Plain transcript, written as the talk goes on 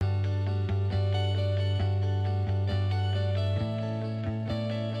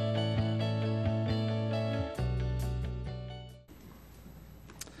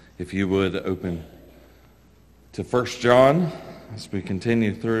If you would open to 1 John as we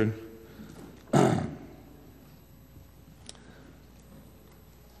continue through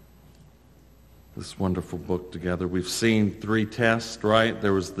this wonderful book together. We've seen 3 tests, right?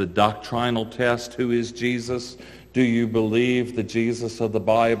 There was the doctrinal test. Who is Jesus? Do you believe the Jesus of the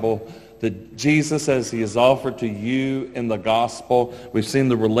Bible? The Jesus as he is offered to you in the gospel. We've seen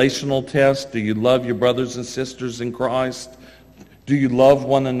the relational test. Do you love your brothers and sisters in Christ? Do you love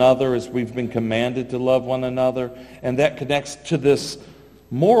one another as we've been commanded to love one another? And that connects to this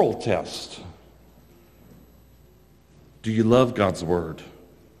moral test. Do you love God's word?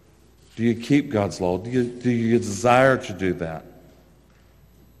 Do you keep God's law? Do you desire to do that?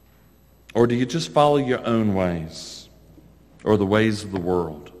 Or do you just follow your own ways or the ways of the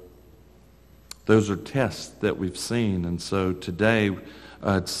world? Those are tests that we've seen. And so today,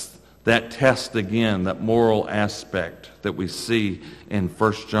 it's that test again, that moral aspect that we see in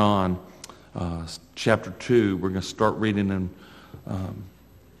 1 John chapter 2. We're going to start reading in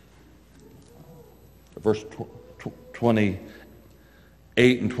verse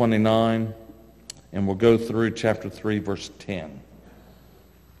 28 and 29, and we'll go through chapter 3, verse 10.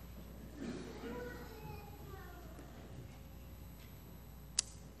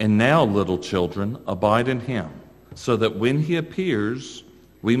 And now, little children, abide in him, so that when he appears,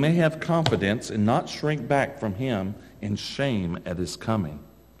 we may have confidence and not shrink back from him in shame at his coming.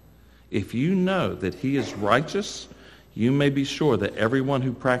 If you know that he is righteous, you may be sure that everyone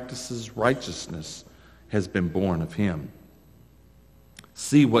who practices righteousness has been born of him.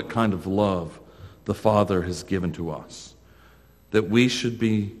 See what kind of love the Father has given to us, that we should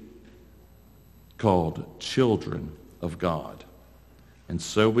be called children of God. And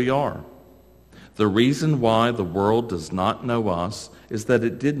so we are. The reason why the world does not know us is that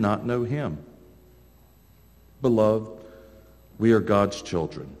it did not know him. Beloved, we are God's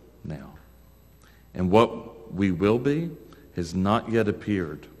children now. And what we will be has not yet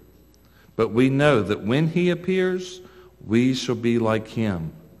appeared. But we know that when he appears, we shall be like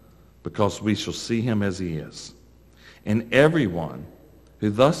him, because we shall see him as he is. And everyone who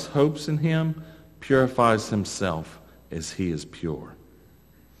thus hopes in him purifies himself as he is pure.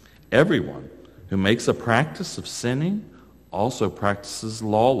 Everyone who makes a practice of sinning also practices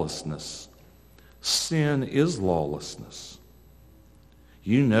lawlessness. Sin is lawlessness.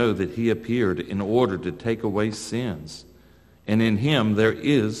 You know that he appeared in order to take away sins, and in him there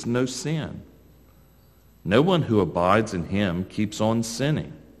is no sin. No one who abides in him keeps on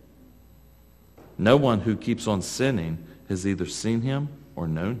sinning. No one who keeps on sinning has either seen him or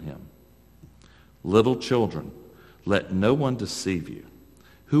known him. Little children, let no one deceive you.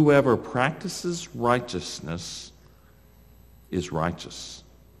 Whoever practices righteousness is righteous,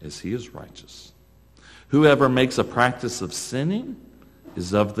 as he is righteous. Whoever makes a practice of sinning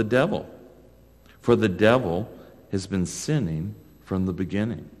is of the devil, for the devil has been sinning from the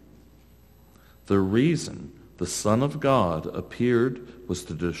beginning. The reason the Son of God appeared was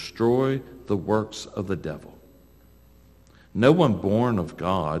to destroy the works of the devil. No one born of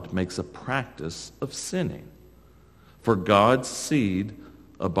God makes a practice of sinning, for God's seed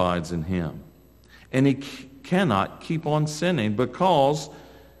abides in him. And he cannot keep on sinning because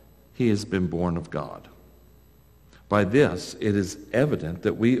he has been born of God. By this, it is evident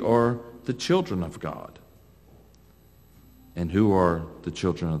that we are the children of God. And who are the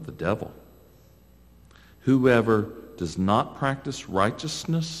children of the devil? Whoever does not practice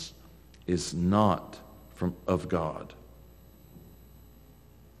righteousness is not of God,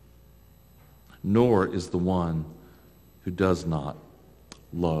 nor is the one who does not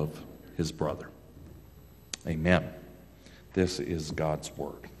love his brother. Amen. This is God's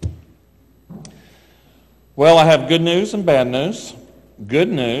word. Well, I have good news and bad news. Good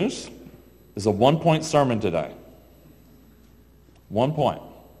news is a 1-point sermon today. 1 point.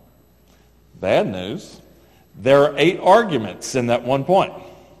 Bad news, there are 8 arguments in that 1 point.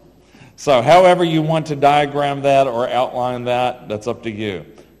 So however you want to diagram that or outline that, that's up to you.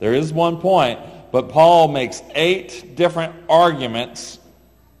 There is 1 point, but Paul makes 8 different arguments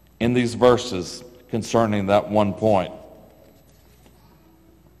in these verses concerning that 1 point.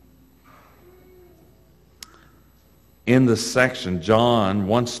 In this section, John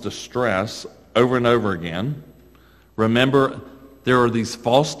wants to stress over and over again, remember, there are these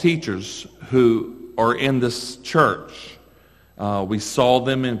false teachers who are in this church. We saw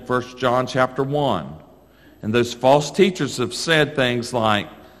them in 1 John chapter 1. And those false teachers have said things like,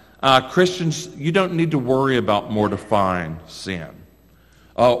 Christians, you don't need to worry about mortifying sin.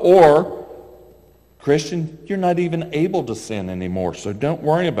 Or, Christian, you're not even able to sin anymore, so don't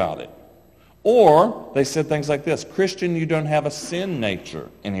worry about it. Or they said things like this, Christian, you don't have a sin nature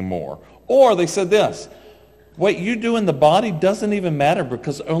anymore. Or they said this, what you do in the body doesn't even matter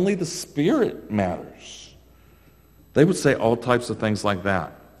because only the Spirit matters. They would say all types of things like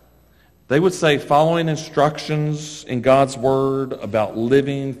that. They would say following instructions in God's Word about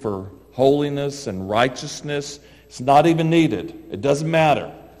living for holiness and righteousness is not even needed. It doesn't matter.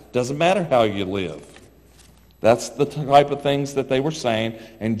 It doesn't matter how you live. That's the type of things that they were saying.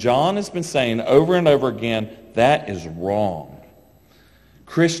 And John has been saying over and over again, that is wrong.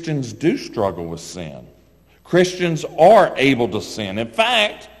 Christians do struggle with sin. Christians are able to sin. In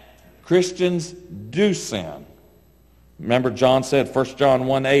fact, Christians do sin. Remember John said, 1 John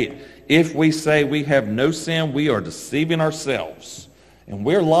 1:8, if we say we have no sin, we are deceiving ourselves. And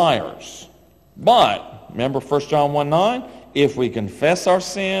we're liars. But, remember 1 John 1:9, if we confess our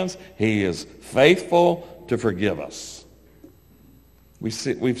sins, he is faithful to forgive us. We've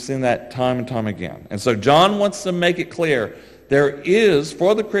seen that time and time again. And so John wants to make it clear there is,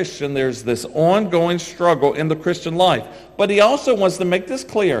 for the Christian, there's this ongoing struggle in the Christian life. But he also wants to make this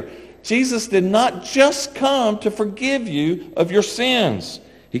clear. Jesus did not just come to forgive you of your sins.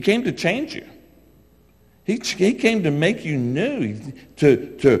 He came to change you. He came to make you new,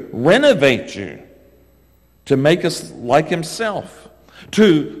 to renovate you, to make us like himself,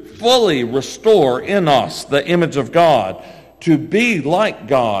 to fully restore in us the image of God, to be like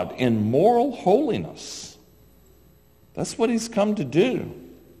God in moral holiness. That's what he's come to do.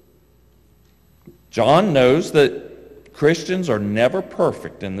 John knows that Christians are never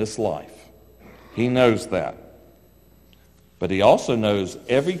perfect in this life. He knows that. But he also knows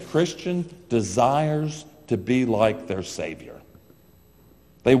every Christian desires to be like their Savior.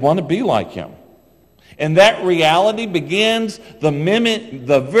 They want to be like him. And that reality begins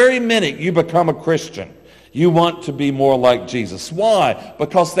the very minute you become a Christian. You want to be more like Jesus. Why?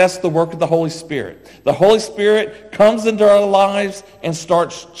 Because that's the work of the Holy Spirit. The Holy Spirit comes into our lives and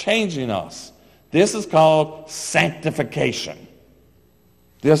starts changing us. This is called sanctification.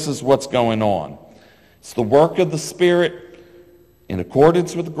 This is what's going on. It's the work of the Spirit in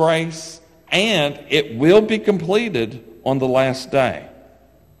accordance with grace, and it will be completed on the last day.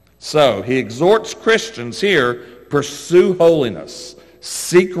 So he exhorts Christians here, pursue holiness,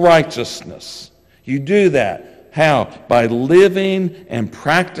 seek righteousness. You do that. How? By living and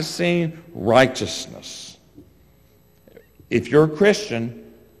practicing righteousness. If you're a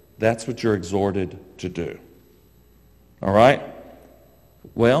Christian, that's what you're exhorted to do. All right?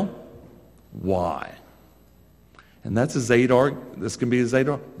 Well, why? And that's this can be his 8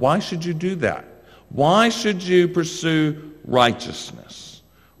 argument. Why should you do that? Why should you pursue righteousness?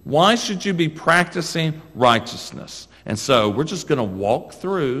 Why should you be practicing righteousness? And so we're just going to walk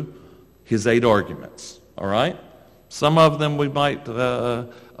through his 8 arguments. All right? Some of them we might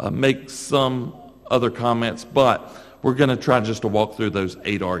make some other comments, but we're going to try just to walk through those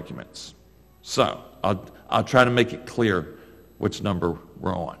 8 arguments. So I'll try to make it clear which number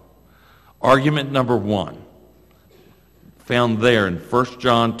we're on. Argument number 1, found there in 1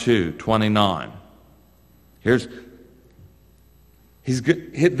 John 2:29.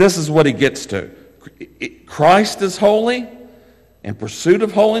 This is what he gets to. Christ is holy, and pursuit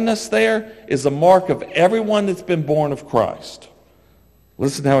of holiness there is a mark of everyone that's been born of Christ.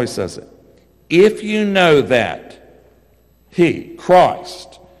 Listen how he says it. If you know that he,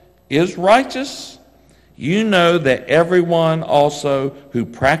 Christ, is righteous, you know that everyone also who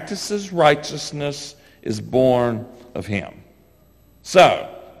practices righteousness is born of him. So,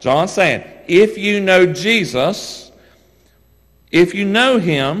 John's saying, if you know Jesus, if you know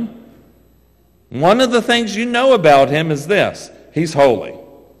him, one of the things you know about him is this: he's holy.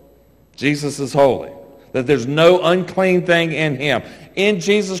 Jesus is holy. That there's no unclean thing in him. In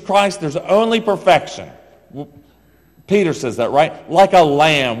Jesus Christ, there's only perfection. Peter says that, right? Like a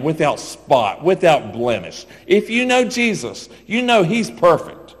lamb without spot, without blemish. If you know Jesus, you know he's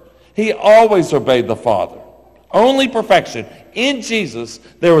perfect. He always obeyed the Father. Only perfection. In Jesus,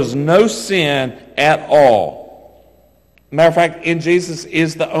 there was no sin at all. Matter of fact, in Jesus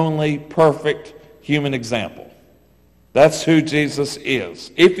is the only perfect human example. That's who Jesus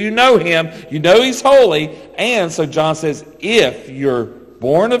is. If you know him, you know he's holy. And so John says, if you're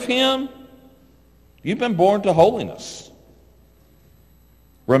born of him, you've been born to holiness.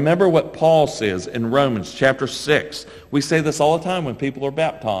 Remember what Paul says in Romans chapter 6. We say this all the time when people are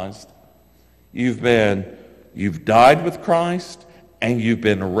baptized. You've died with Christ, and you've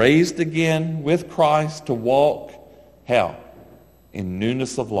been raised again with Christ to walk, how? In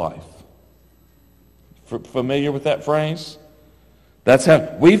newness of life. Familiar with that phrase? That's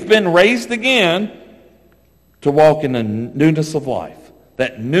how we've been raised again to walk in the newness of life.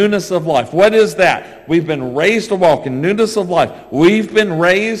 That newness of life. What is that? We've been raised to walk in newness of life. We've been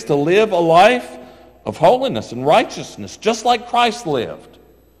raised to live a life of holiness and righteousness, just like Christ lived.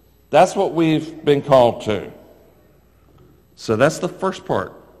 That's what we've been called to. So that's the first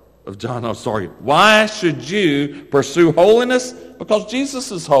part of John. Why should you pursue holiness? Because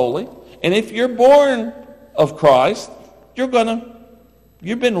Jesus is holy. And if you're born of Christ, you've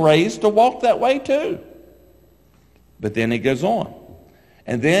been raised to walk that way too. But then he goes on.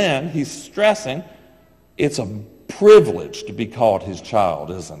 And then he's stressing it's a privilege to be called his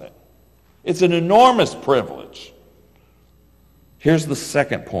child, isn't it? It's an enormous privilege. Here's the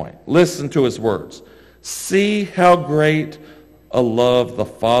second point. Listen to his words. See how great a love the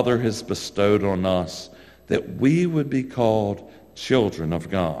Father has bestowed on us, that we would be called children of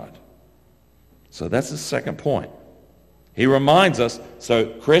God. So that's his second point. He reminds us, so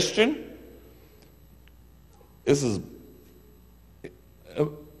Christian, this is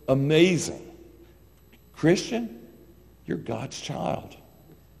amazing. Christian, you're God's child.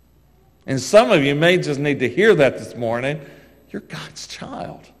 And some of you may just need to hear that this morning. You're God's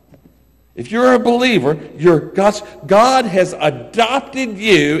child. If you're a believer, God has adopted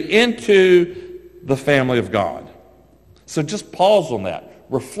you into the family of God. So just pause on that.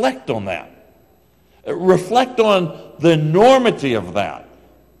 Reflect on that. Reflect on the enormity of that.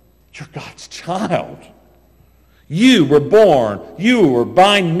 You're God's child. You were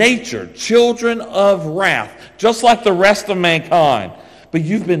by nature children of wrath, just like the rest of mankind. But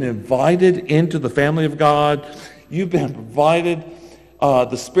you've been invited into the family of God. You've been invited.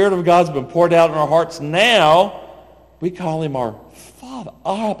 The Spirit of God's been poured out in our hearts. Now, we call him our Father,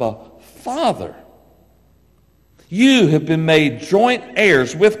 Abba, Father. You have been made joint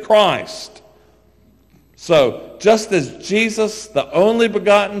heirs with Christ. So, just as Jesus, the only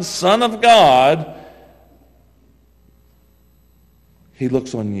begotten Son of God, he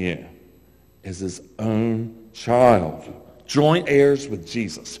looks on you as his own child. Joint heirs with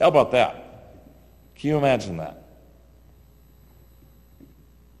Jesus. How about that? Can you imagine that?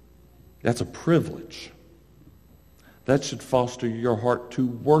 That's a privilege. That should foster your heart to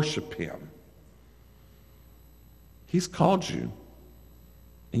worship him. He's called you,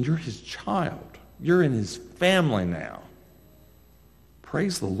 and you're his child. You're in his family now.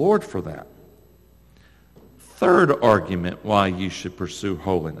 Praise the Lord for that. Third argument why you should pursue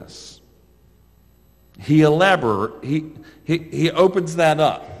holiness. He opens that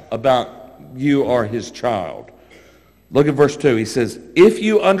up about you are his child. Look at verse 2. He says, if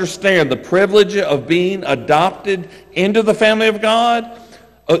you understand the privilege of being adopted into the family of God,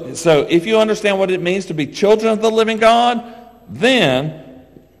 so if you understand what it means to be children of the living God, then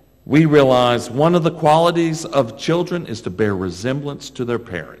we realize one of the qualities of children is to bear resemblance to their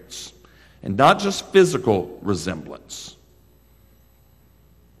parents. And not just physical resemblance,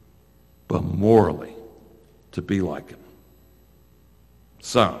 but morally to be like him.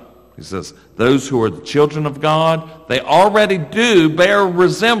 So, he says, those who are the children of God, they already do bear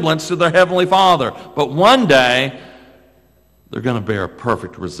resemblance to their Heavenly Father. But one day, they're going to bear a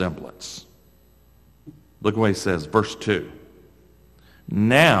perfect resemblance. Look what he says, verse 2.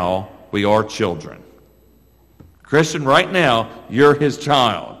 Now we are children. Christian, right now, you're his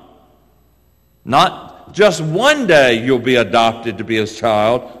child. Not just one day you'll be adopted to be his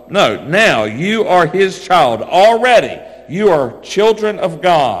child. No, now you are his child already. You are children of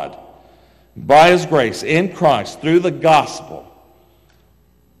God by his grace in Christ through the gospel.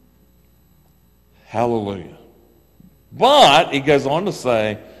 Hallelujah. But, he goes on to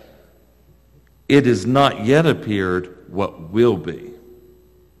say, it has not yet appeared what will be.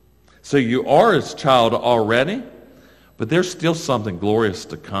 So you are his child already, but there's still something glorious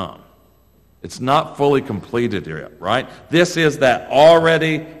to come. It's not fully completed yet, right? This is that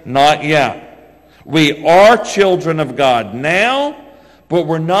already, not yet. We are children of God now, but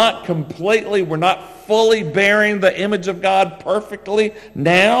we're not fully bearing the image of God perfectly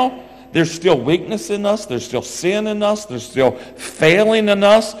now. There's still weakness in us. There's still sin in us. There's still failing in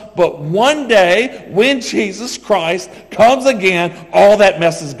us. But one day, when Jesus Christ comes again, all that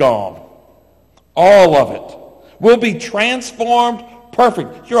mess is gone. All of it. We'll be transformed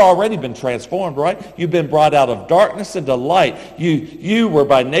perfect. You've already been transformed, right? You've been brought out of darkness into light. You were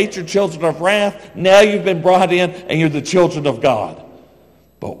by nature children of wrath. Now you've been brought in and you're the children of God.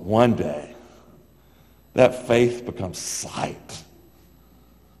 But one day, that faith becomes sight.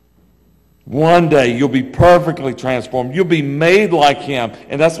 One day you'll be perfectly transformed. You'll be made like him.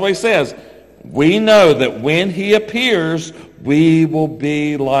 And that's what he says. We know that when he appears, we will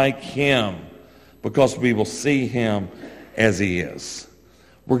be like him because we will see him as he is.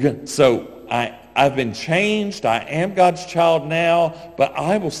 So I've been changed. I am God's child now, but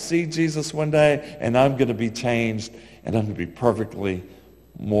I will see Jesus one day, and I'm going to be changed, and I'm going to be perfectly,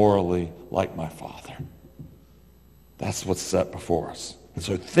 morally like my Father. That's what's set before us. And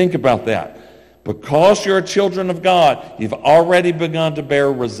so think about that. Because you're children of God, you've already begun to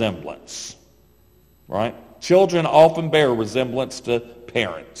bear resemblance. Right? Children often bear resemblance to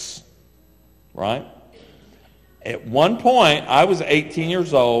parents. Right? At one point, I was 18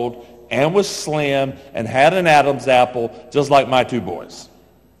 years old and was slim and had an Adam's apple just like my two boys.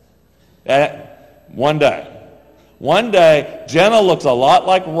 One day, Jenna looks a lot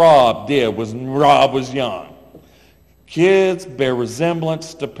like Rob did when Rob was young. Kids bear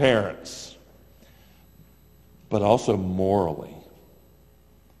resemblance to parents, but also morally.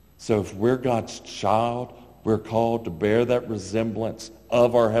 So if we're God's child, we're called to bear that resemblance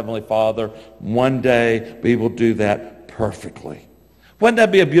of our Heavenly Father. One day we will do that perfectly. Wouldn't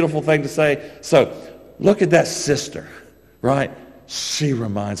that be a beautiful thing to say? So look at that sister, right? She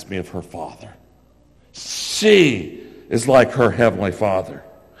reminds me of her father. She is like her Heavenly Father.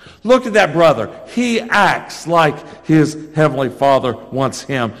 Look at that brother. He acts like his Heavenly Father wants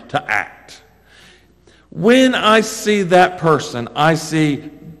him to act. When I see that person, I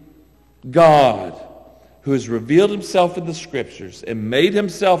see God, who has revealed himself in the Scriptures and made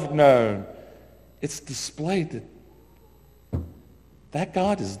himself known. It's displayed that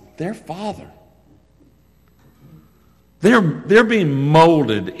God is their Father. They're being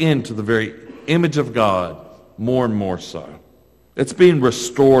molded into the very image of God, more and more so. It's being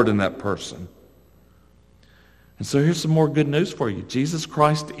restored in that person. And so here's some more good news for you. Jesus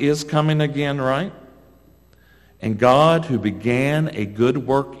Christ is coming again, right? And God, who began a good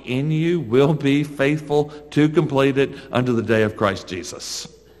work in you, will be faithful to complete it unto the day of Christ Jesus.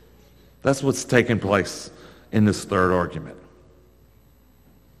 That's what's taking place in this third argument.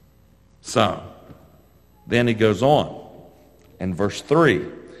 So, then he goes on. In verse 3,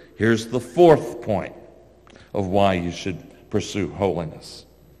 here's the fourth point of why you should pursue holiness.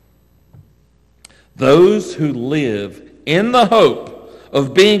 Those who live in the hope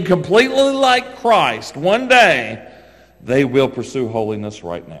of being completely like Christ one day, they will pursue holiness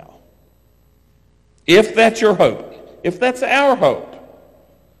right now. If that's your hope, if that's our hope,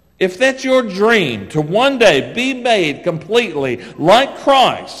 if that's your dream to one day be made completely like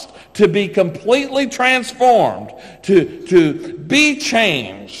Christ, to be completely transformed, to be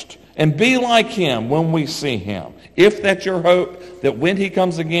changed and be like him when we see him. If that's your hope, that when he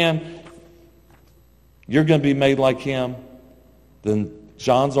comes again, you're going to be made like him, then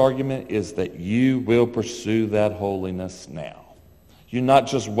John's argument is that you will pursue that holiness now. You're not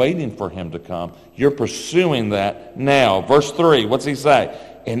just waiting for him to come. You're pursuing that now. Verse 3, what's he say?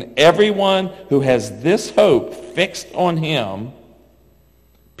 And everyone who has this hope fixed on him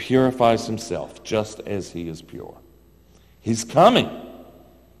purifies himself just as he is pure. He's coming.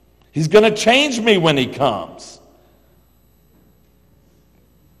 He's going to change me when he comes.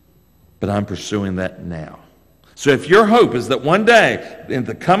 But I'm pursuing that now. So if your hope is that one day, in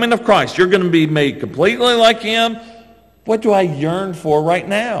the coming of Christ, you're going to be made completely like him, what do I yearn for right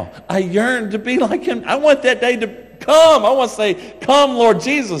now? I yearn to be like him. I want that day to come. I want to say, come, Lord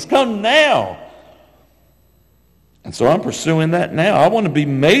Jesus, come now. And so I'm pursuing that now. I want to be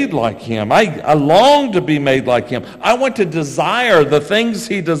made like him. I long to be made like him. I want to desire the things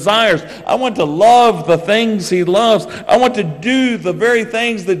he desires. I want to love the things he loves. I want to do the very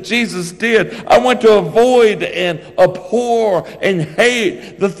things that Jesus did. I want to avoid and abhor and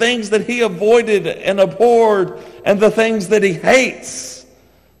hate the things that he avoided and abhorred and the things that he hates.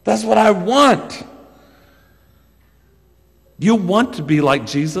 That's what I want. You want to be like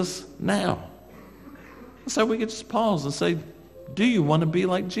Jesus now. So we could just pause and say, do you want to be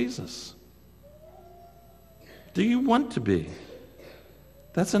like Jesus? Do you want to be?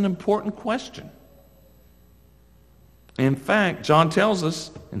 That's an important question. In fact, John tells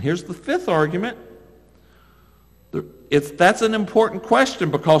us, and here's the fifth argument, that's an important question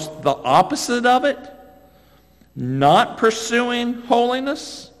because the opposite of it, not pursuing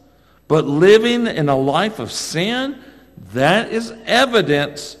holiness, but living in a life of sin, that is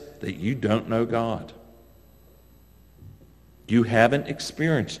evidence that you don't know God. You haven't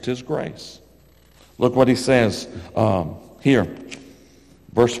experienced his grace. Look what he says here.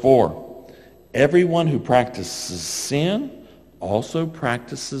 Verse 4. Everyone who practices sin also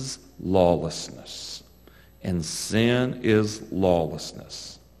practices lawlessness. And sin is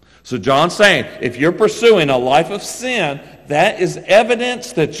lawlessness. So John's saying, if you're pursuing a life of sin, that is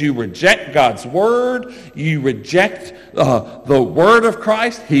evidence that you reject God's word. You reject the word of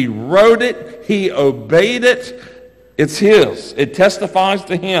Christ. He wrote it. He obeyed it. It's his. It testifies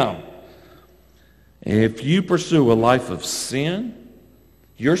to him. If you pursue a life of sin,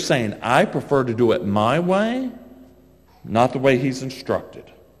 you're saying, I prefer to do it my way, not the way he's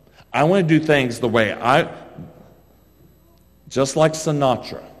instructed. I want to do things the way just like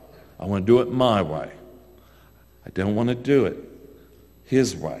Sinatra. I want to do it my way. I don't want to do it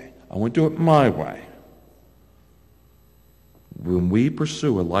his way. I want to do it my way. When we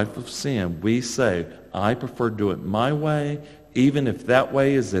pursue a life of sin, we say, I prefer to do it my way, even if that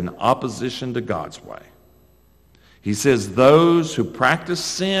way is in opposition to God's way. He says those who practice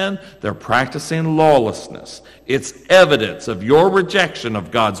sin, they're practicing lawlessness. It's evidence of your rejection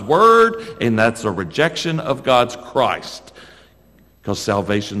of God's word, and that's a rejection of God's Christ, because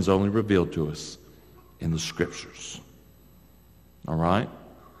salvation's only revealed to us in the Scriptures. All right?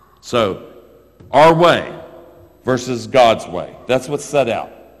 So, our way versus God's way. That's what's set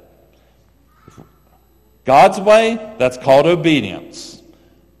out. God's way, that's called obedience.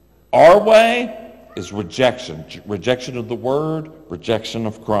 Our way is rejection. Rejection of the Word, rejection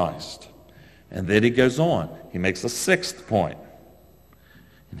of Christ. And then he goes on. He makes a sixth point.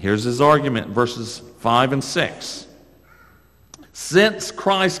 And here's his argument in verses 5 and 6. Since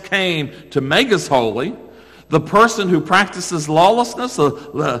Christ came to make us holy, the person who practices lawlessness,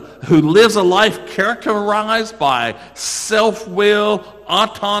 who lives a life characterized by self-will,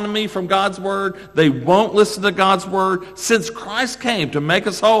 autonomy from God's word, they won't listen to God's word. Since Christ came to make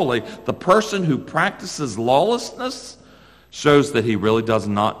us holy, the person who practices lawlessness shows that he really does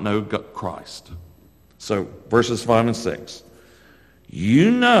not know Christ. So, verses 5 and 6.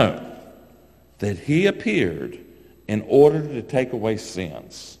 You know that he appeared in order to take away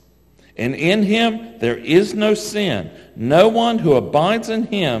sins. And in him there is no sin. No one who abides in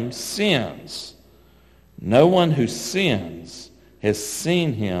him sins. No one who sins has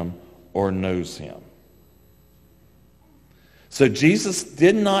seen him or knows him. So Jesus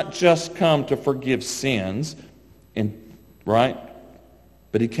did not just come to forgive sins, right?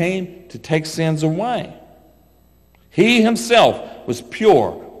 But he came to take sins away. He himself was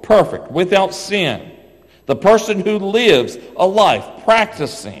pure, perfect, without sin. The person who lives a life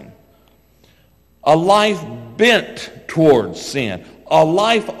practicing, a life bent towards sin, a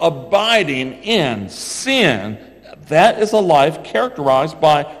life abiding in sin, that is a life characterized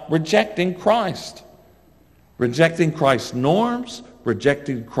by rejecting Christ. Rejecting Christ's norms,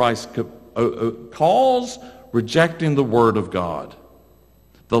 rejecting Christ's calls, rejecting the Word of God.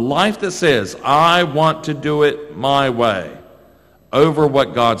 The life that says, I want to do it my way, over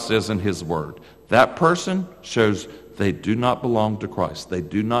what God says in his Word. That person shows they do not belong to Christ. They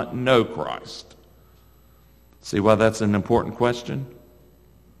do not know Christ. See why that's an important question?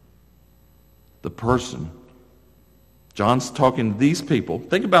 The person. John's talking to these people.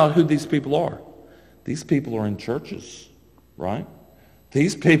 Think about who these people are. These people are in churches, right?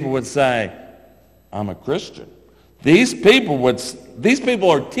 These people would say, I'm a Christian. These people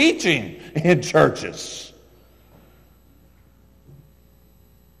are teaching in churches.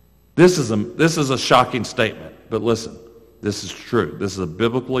 This is a shocking statement, but listen, this is true. This is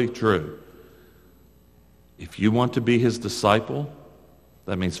biblically true. If you want to be his disciple,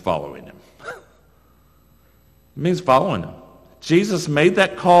 that means following him. It means following him. Jesus made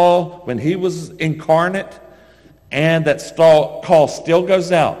that call when he was incarnate, and that call still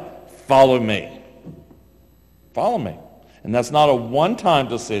goes out. Follow me. Follow me. And that's not a one-time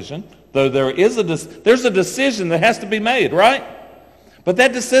decision, though there's a decision that has to be made, right? But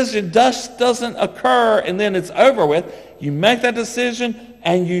that decision just doesn't occur and then it's over with. You make that decision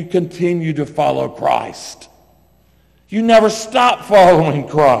and you continue to follow Christ. You never stop following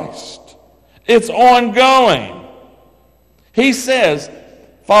Christ. It's ongoing. He says,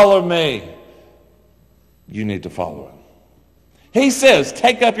 follow me. You need to follow him. He says,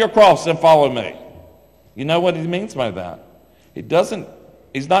 take up your cross and follow me. You know what he means by that?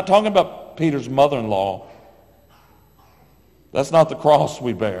 He's not talking about Peter's mother-in-law. That's not the cross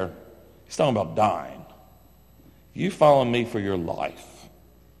we bear. He's talking about dying. You follow me for your life.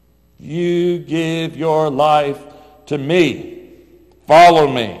 You give your life to me. Follow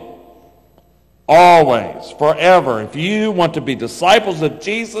me. Always, forever. If you want to be disciples of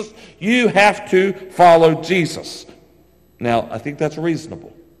Jesus, you have to follow Jesus. Now, I think that's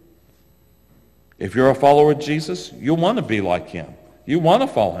reasonable. If you're a follower of Jesus, you want to be like him. You want to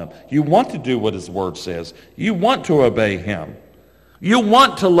follow him. You want to do what his word says. You want to obey him. You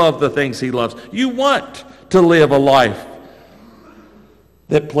want to love the things he loves. You want to live a life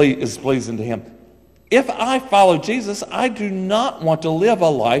that is pleasing to him. If I follow Jesus, I do not want to live a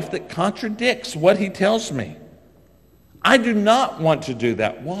life that contradicts what he tells me. I do not want to do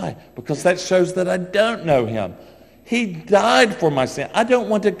that. Why? Because that shows that I don't know him. He died for my sin. I don't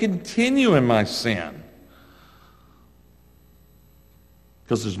want to continue in my sin.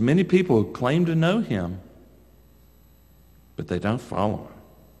 Because there's many people who claim to know him, but they don't follow him.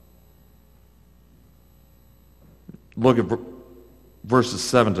 Look at verses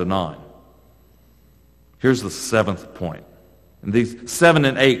 7 to 9. Here's the seventh point. And these 7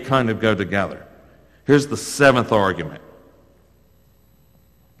 and 8 kind of go together. Here's the seventh argument.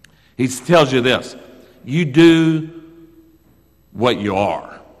 He tells you this. You do what you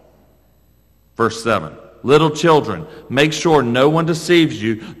are. Verse 7. Little children, make sure no one deceives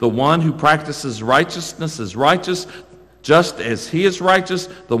you. The one who practices righteousness is righteous, just as he is righteous.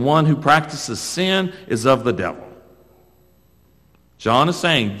 The one who practices sin is of the devil. John is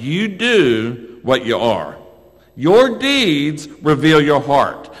saying, you do what you are. Your deeds reveal your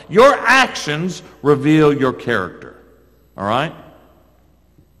heart. Your actions reveal your character. All right?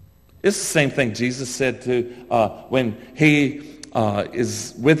 It's the same thing Jesus said to when he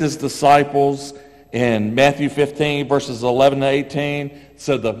is with his disciples in Matthew 15, verses 11 to 18.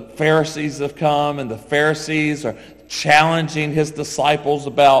 So the Pharisees have come, and the Pharisees are challenging his disciples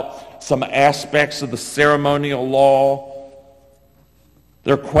about some aspects of the ceremonial law.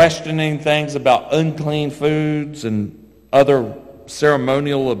 They're questioning things about unclean foods and other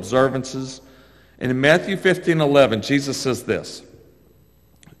ceremonial observances. And in Matthew 15:11, Jesus says this.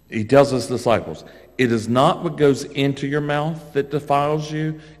 He tells his disciples, it is not what goes into your mouth that defiles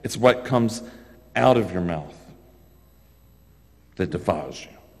you, it's what comes out of your mouth that defiles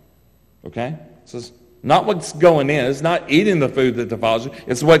you. Okay? It says, not what's going in. It's not eating the food that defiles you.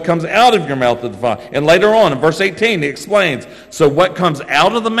 It's what comes out of your mouth that defiles you. And later on, in verse 18, he explains, so what comes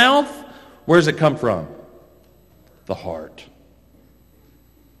out of the mouth, where does it come from? The heart.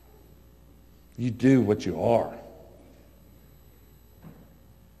 You do what you are.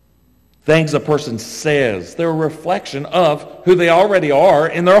 Things a person says, they're a reflection of who they already are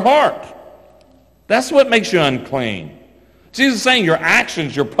in their heart. That's what makes you unclean. Jesus is saying your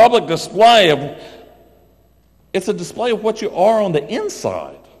actions, your public display of, it's a display of what you are on the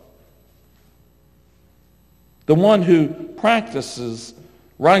inside. The one who practices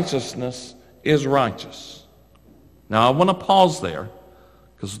righteousness is righteous. Now I want to pause there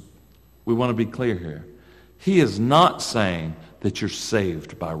because we want to be clear here. He is not saying that you're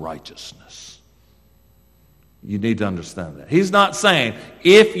saved by righteousness. You need to understand that. He's not saying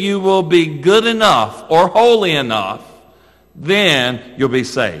if you will be good enough or holy enough, then you'll be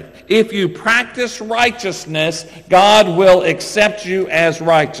saved. If you practice righteousness, God will accept you as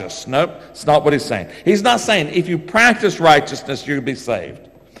righteous. Nope, it's not what he's saying. He's not saying if you practice righteousness, you'll be saved.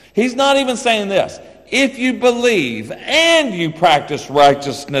 He's not even saying this. If you believe and you practice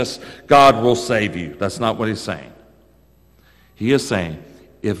righteousness, God will save you. That's not what he's saying. He is saying,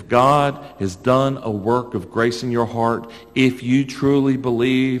 if God has done a work of grace in your heart, if you truly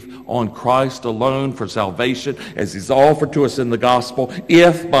believe on Christ alone for salvation, as he's offered to us in the gospel,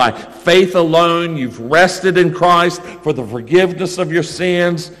 if by faith alone you've rested in Christ for the forgiveness of your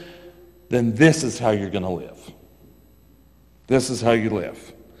sins, then this is how you're going to live. This is how you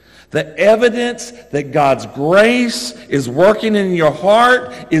live. The evidence that God's grace is working in your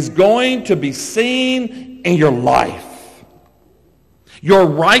heart is going to be seen in your life. Your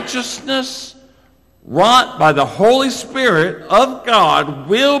righteousness, wrought by the Holy Spirit of God,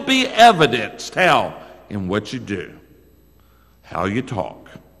 will be evidenced. How? In what you do, how you talk,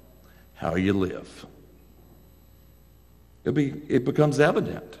 how you live. It becomes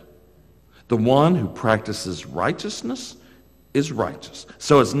evident. The one who practices righteousness is righteous.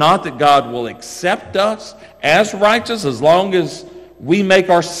 So it's not that God will accept us as righteous as long as we make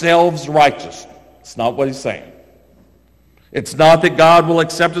ourselves righteous. It's not what he's saying. It's not that God will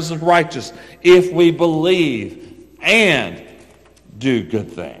accept us as righteous if we believe and do good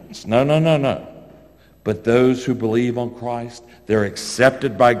things. No. But those who believe on Christ, they're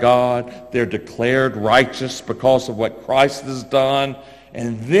accepted by God. They're declared righteous because of what Christ has done.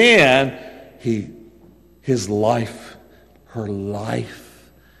 And then his life, her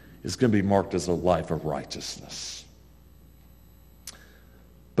life, is going to be marked as a life of righteousness.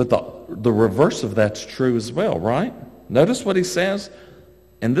 But the reverse of that's true as well, right? Notice what he says,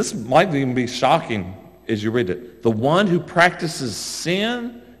 and this might even be shocking as you read it. The one who practices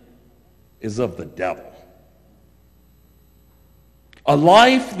sin is of the devil. A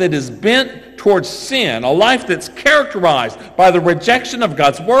life that is bent towards sin, a life that's characterized by the rejection of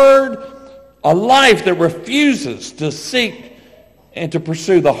God's word, a life that refuses to seek and to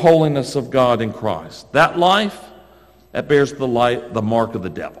pursue the holiness of God in Christ. That life, that bears the mark of the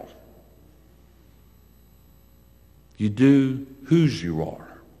devil. You do whose you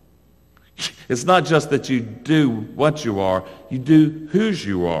are. It's not just that you do what you are, you do whose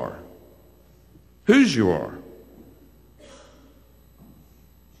you are. Whose you are.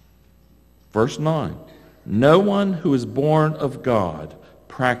 Verse 9. No one who is born of God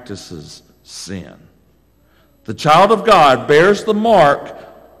practices sin. The child of God bears the mark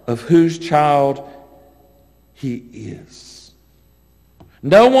of whose child he is.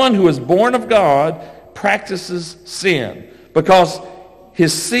 No one who is born of God practices sin because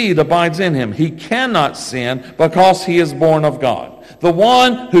his seed abides in him. He cannot sin because he is born of God. The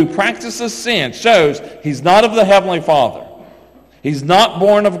one who practices sin shows he's not of the Heavenly Father. He's not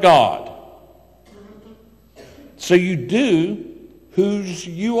born of God. So you do whose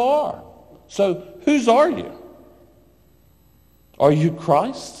you are. So whose are you? Are you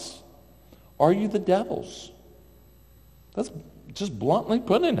Christ's? Are you the devil's? That's just bluntly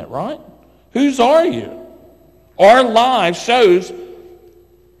putting it, right? Whose are you? Our life shows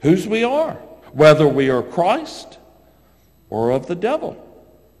whose we are, whether we are Christ or of the devil.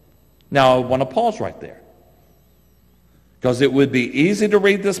 Now, I want to pause right there, because it would be easy to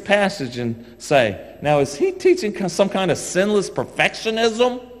read this passage and say, now, is he teaching some kind of sinless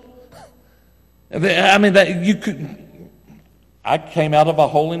perfectionism? I mean, that you could. I came out of a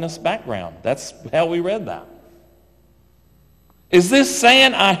holiness background. That's how we read that. Is this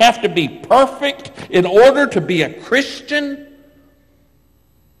saying I have to be perfect in order to be a Christian?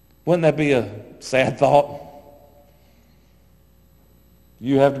 Wouldn't that be a sad thought?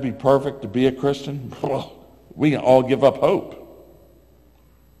 You have to be perfect to be a Christian? We can all give up hope.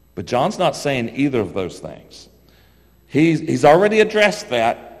 But John's not saying either of those things. He's already addressed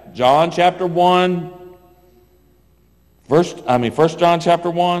that. John chapter 1, 1 John chapter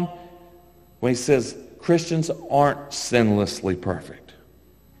 1, when he says Christians aren't sinlessly perfect.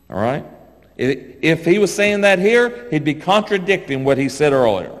 All right? If he was saying that here, he'd be contradicting what he said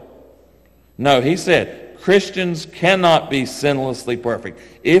earlier. No, he said Christians cannot be sinlessly perfect.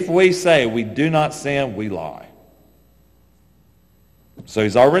 If we say we do not sin, we lie. So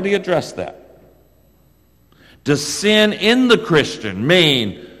he's already addressed that. Does sin in the Christian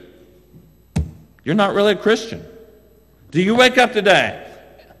mean you're not really a Christian? Do you wake up today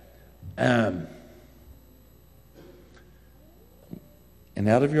and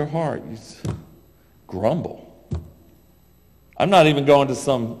out of your heart you grumble? I'm not even going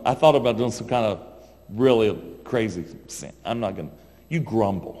to I thought about doing some kind of really crazy sin. I'm not going to. You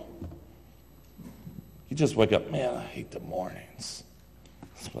grumble. You just wake up, man, I hate the mornings.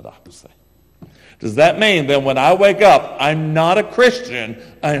 That's what I would say. Does that mean that when I wake up, I'm not a Christian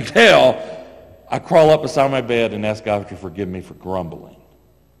until I crawl up beside my bed and ask God to forgive me for grumbling?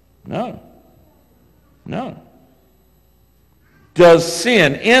 No. No. Does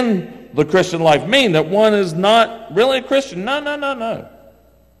sin in the Christian life mean that one is not really a Christian? No.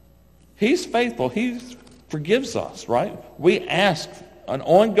 He's faithful. He forgives us, right? We ask an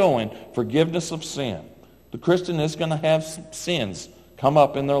ongoing forgiveness of sin. The Christian is going to have some sins come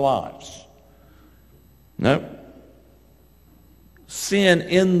up in their lives. No. Sin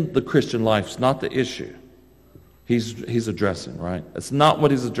in the Christian life is not the issue he's addressing, right? It's not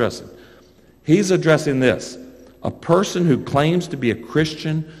what he's addressing. He's addressing this. A person who claims to be a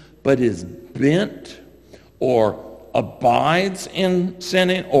Christian but is bent or abides in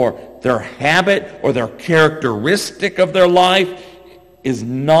sinning, or their habit or their characteristic of their life is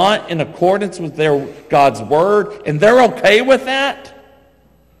not in accordance with God's word, and they're okay with that,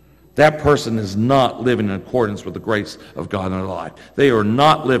 that person is not living in accordance with the grace of God in their life. They are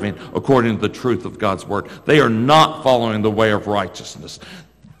not living according to the truth of God's word. They are not following the way of righteousness.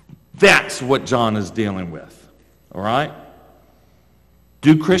 That's what John is dealing with. All right?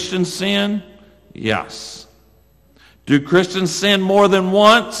 Do Christians sin? Yes. Do Christians sin more than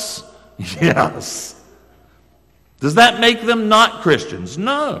once? Yes. Does that make them not Christians?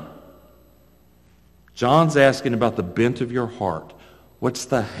 No. John's asking about the bent of your heart. What's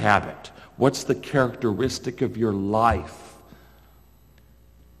the habit? What's the characteristic of your life?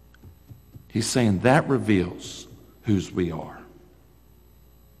 He's saying that reveals whose we are.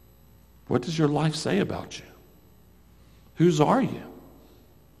 What does your life say about you? Whose are you?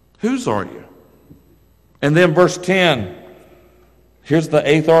 Whose are you? And then verse 10, here's the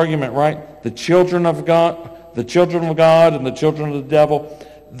eighth argument, right? The children of God and the children of the devil,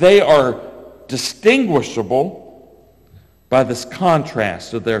 they are distinguishable by this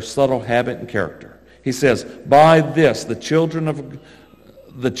contrast of their subtle habit and character. He says, by this, the children of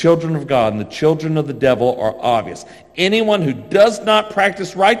God and the children of the devil are obvious. Anyone who does not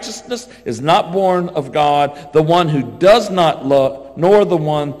practice righteousness is not born of God. The one who does not love, nor the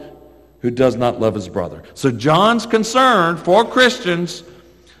one who does not love his brother. So John's concern for Christians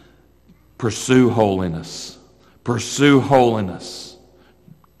Pursue holiness. Pursue holiness.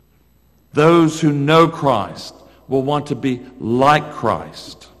 Those who know Christ will want to be like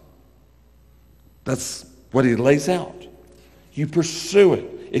Christ. That's what he lays out. You pursue it.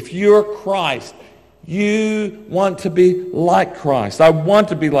 If you're Christ, you want to be like Christ. I want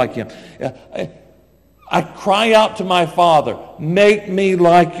to be like him. I cry out to my Father, make me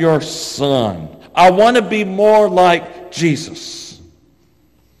like your Son. I want to be more like Jesus.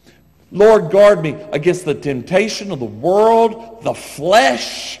 Lord, guard me against the temptation of the world, the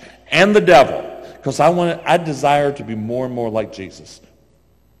flesh, and the devil. Because I desire to be more and more like Jesus.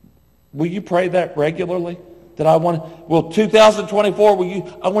 Will you pray that regularly? That I want, will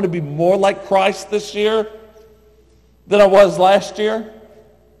 2024, I want to be more like Christ this year than I was last year?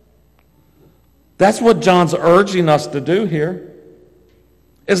 That's what John's urging us to do here.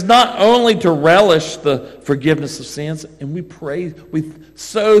 Is not only to relish the forgiveness of sins, and we're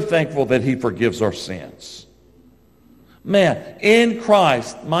so thankful that he forgives our sins. Man, in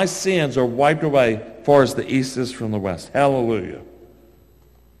Christ, my sins are wiped away as far as the east is from the west. Hallelujah.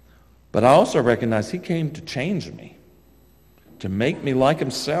 But I also recognize he came to change me, to make me like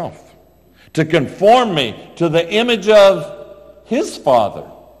himself, to conform me to the image of his Father.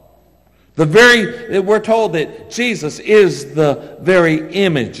 We're told that Jesus is the very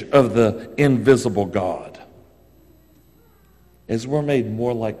image of the invisible God. As we're made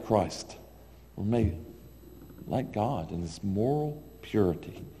more like Christ, we're made like God in his moral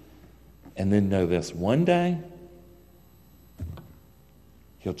purity. And then know this, one day,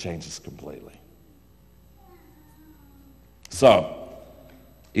 he'll change us completely. So,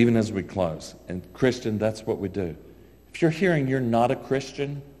 even as we close, and Christian, that's what we do. If you're hearing you're not a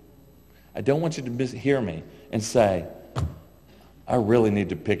Christian, I don't want you to hear me and say, I really need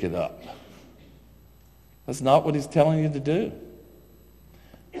to pick it up. That's not what he's telling you to do.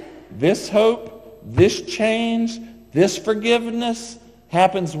 This hope, this change, this forgiveness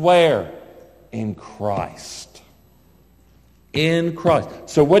happens where? In Christ. In Christ.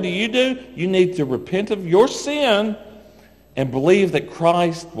 So what do? You need to repent of your sin and believe that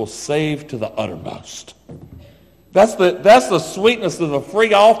Christ will save to the uttermost. That's the sweetness of the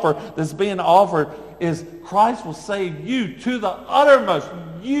free offer that's being offered, is Christ will save you to the uttermost.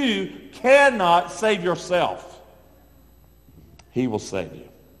 You cannot save yourself. He will save you.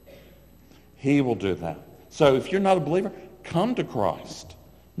 He will do that. So if you're not a believer, come to Christ.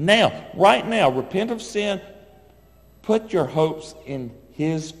 Now, right now, repent of sin. Put your hopes in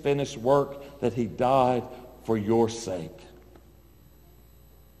his finished work, that he died for your sake.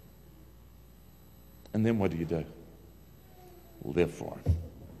 And then what do? Live for him.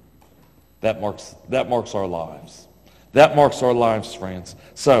 That marks our lives. That marks our lives, friends.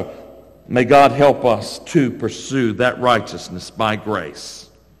 So may God help us to pursue that righteousness by grace.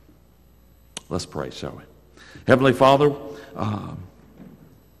 Let's pray, shall we? Heavenly Father,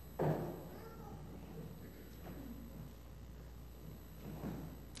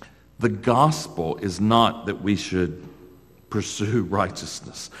 the gospel is not that we should pursue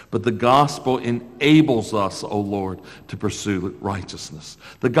righteousness, but the gospel enables us, O Lord, to pursue righteousness.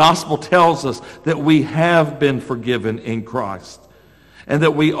 The gospel tells us that we have been forgiven in Christ, and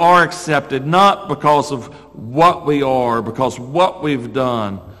that we are accepted not because of what we are, because of what we've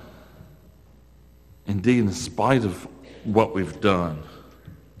done, indeed in spite of what we've done.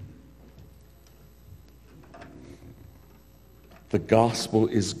 The gospel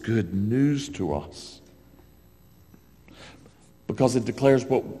is good news to us because it declares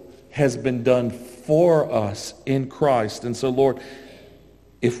what has been done for us in Christ. And so, Lord,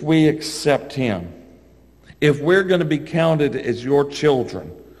 if we accept him, if we're going to be counted as your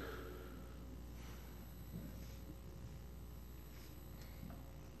children,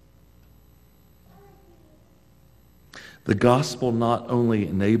 the gospel not only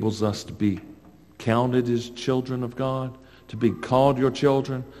enables us to be counted as children of God, to be called your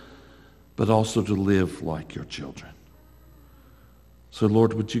children, but also to live like your children. So,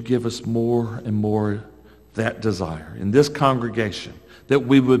 Lord, would you give us more and more that desire in this congregation, that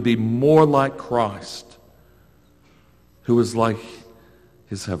we would be more like Christ, who is like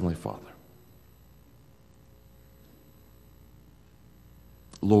his heavenly Father.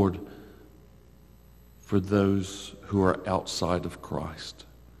 Lord, for those who are outside of Christ,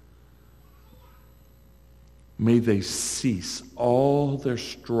 may they cease all their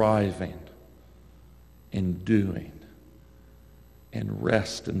striving and doing and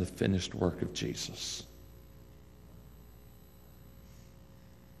rest in the finished work of Jesus.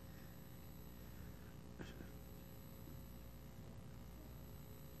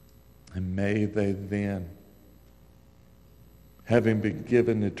 And may they then, having been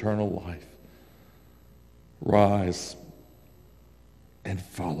given eternal life, rise and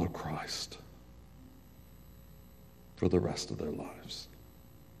follow Christ for the rest of their lives.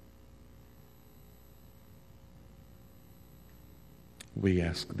 We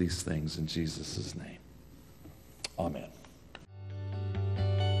ask these things in Jesus' name. Amen.